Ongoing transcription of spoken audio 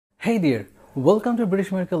Hey there, welcome to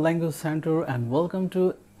British American Language Center and welcome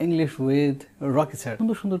to English with Rocky Sir.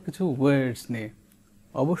 সুন্দর সুন্দর কিছু ওয়ার্ডস নিয়ে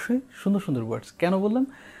অবশ্যই সুন্দর সুন্দর ওয়ার্ডস কেন বললাম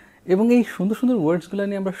এবং এই সুন্দর সুন্দর ওয়ার্ডসগুলো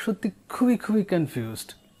নিয়ে আমরা সত্যি খুবই কনফিউজড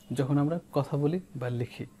যখন আমরা কথা বলি বা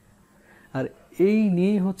লিখি। আর এই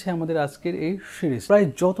নিয়েই হচ্ছে আমাদের আজকের এই সিরিজ। প্রায়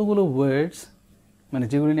যতগুলো ওয়ার্ডস মানে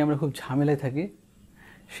যেগুলো নিয়ে আমরা খুব ঝামেলায় থাকি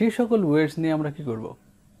সেই সকল ওয়ার্ডস নিয়ে আমরা কি করব,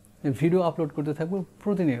 ভিডিও আপলোড করতে থাকবো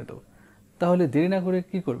প্রতিনিয়ত। তাহলে দেরি না করে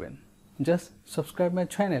কি করবেন, just subscribe my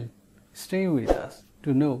channel, stay with us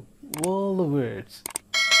to know all the words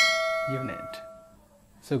you need.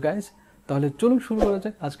 So guys, তাহলে চলুন শুরু করা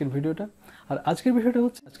যাক আজকের ভিডিওটা। আর আজকের ভিডিওটা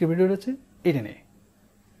হচ্ছে এটা নিয়ে,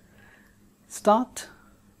 start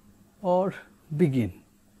or begin.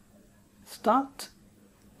 Start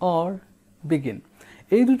or begin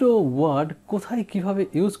এই দুটো ওয়ার্ড কোথায় কিভাবে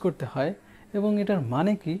ইউজ করতে হয় এবং এটার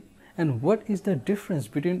মানে কি, and what is the difference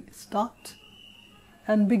between start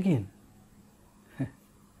and begin?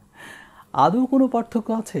 আদৌ কোনো পার্থক্য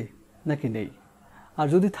আছে নাকি নেই, আর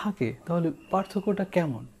যদি থাকে তাহলে পার্থক্যটা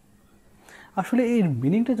কেমন? আসলে এর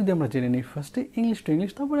মিনিংটা যদি আমরা জেনে নিই ফার্স্টে ইংলিশ টু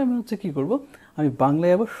ইংলিশ, তারপরে আমি কি করব, আমি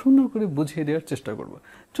বাংলায় আবার সুন্দর করে বুঝিয়ে দেওয়ার চেষ্টা করব।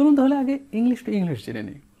 চলুন তাহলে আগে ইংলিশ টু ইংলিশ জেনে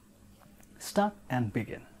নিই। Start and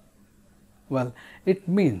begin, well, it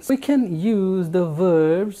means we can use the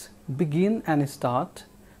verbs begin and start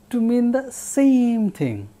to mean the same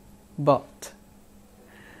thing, but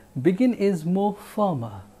begin is more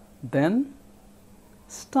formal than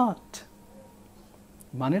start.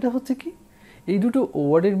 মানেটা হচ্ছে কি, এই দুটো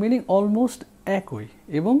ওয়ার্ডের মিনিং অলমোস্ট একই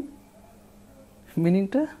এবং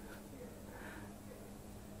মিনিংটা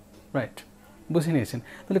রাইট বুঝে নিয়েছেন।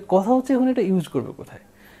 তাহলে কথা হচ্ছে এখন এটা ইউজ করবে কোথায়।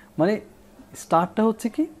 মানে স্টার্টটা হচ্ছে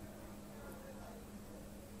কি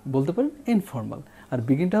বলতে পারেন ইনফর্মাল, আর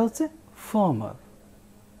বিগিনটা হচ্ছে ফর্মাল,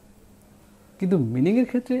 কিন্তু মিনিংয়ের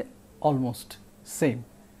ক্ষেত্রে অলমোস্ট সেম,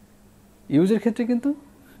 ইউজের ক্ষেত্রে কিন্তু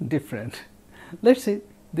different. Let's say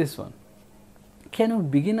this one, can you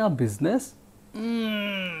begin a business?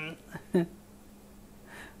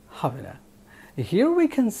 হবে না। Here we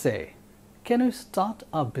can say can you start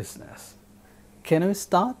a business. Can you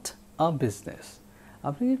start a business,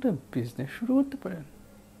 আপনি একটা বিজনেস শুরু করতে পারেন।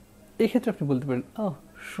 এই ক্ষেত্রে আপনি বলতে পারেন, oh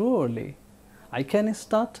surely I can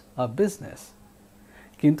start a business।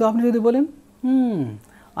 কিন্তু আপনি যদি বলেন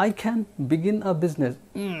I can begin a business,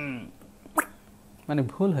 মানে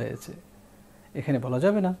ভুল হয়েছে, এখানে বলা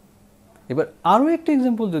যাবে না। এবার আরও একটা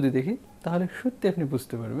এক্সাম্পল যদি দেখি তাহলে সত্যি আপনি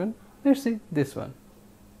বুঝতে পারবেন। Let's see this one,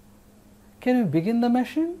 can you begin the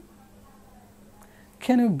machine?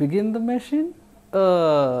 Can you begin the machine?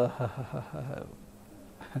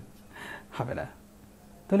 হবে না।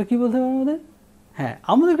 তাহলে কি বলতে হবে আমাদের? হ্যাঁ,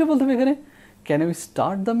 আমাদেরকে বলতে হবে এখানে can you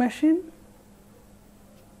start the machine?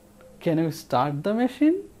 Can you start the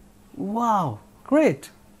machine? Wow, great.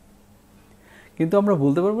 কিন্তু আমরা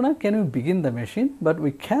বলতে পারবো না can you begin the machine, but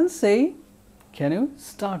we can say can you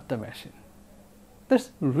start the machine. That's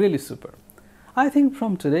really super. I think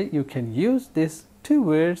from today you can use these two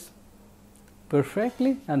words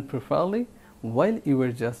perfectly and properly while you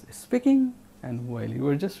were just speaking and while you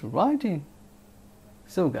were just writing.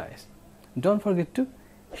 So guys, don't forget to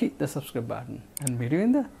hit the subscribe button and meet you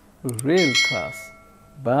in the real class.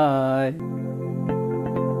 Bye.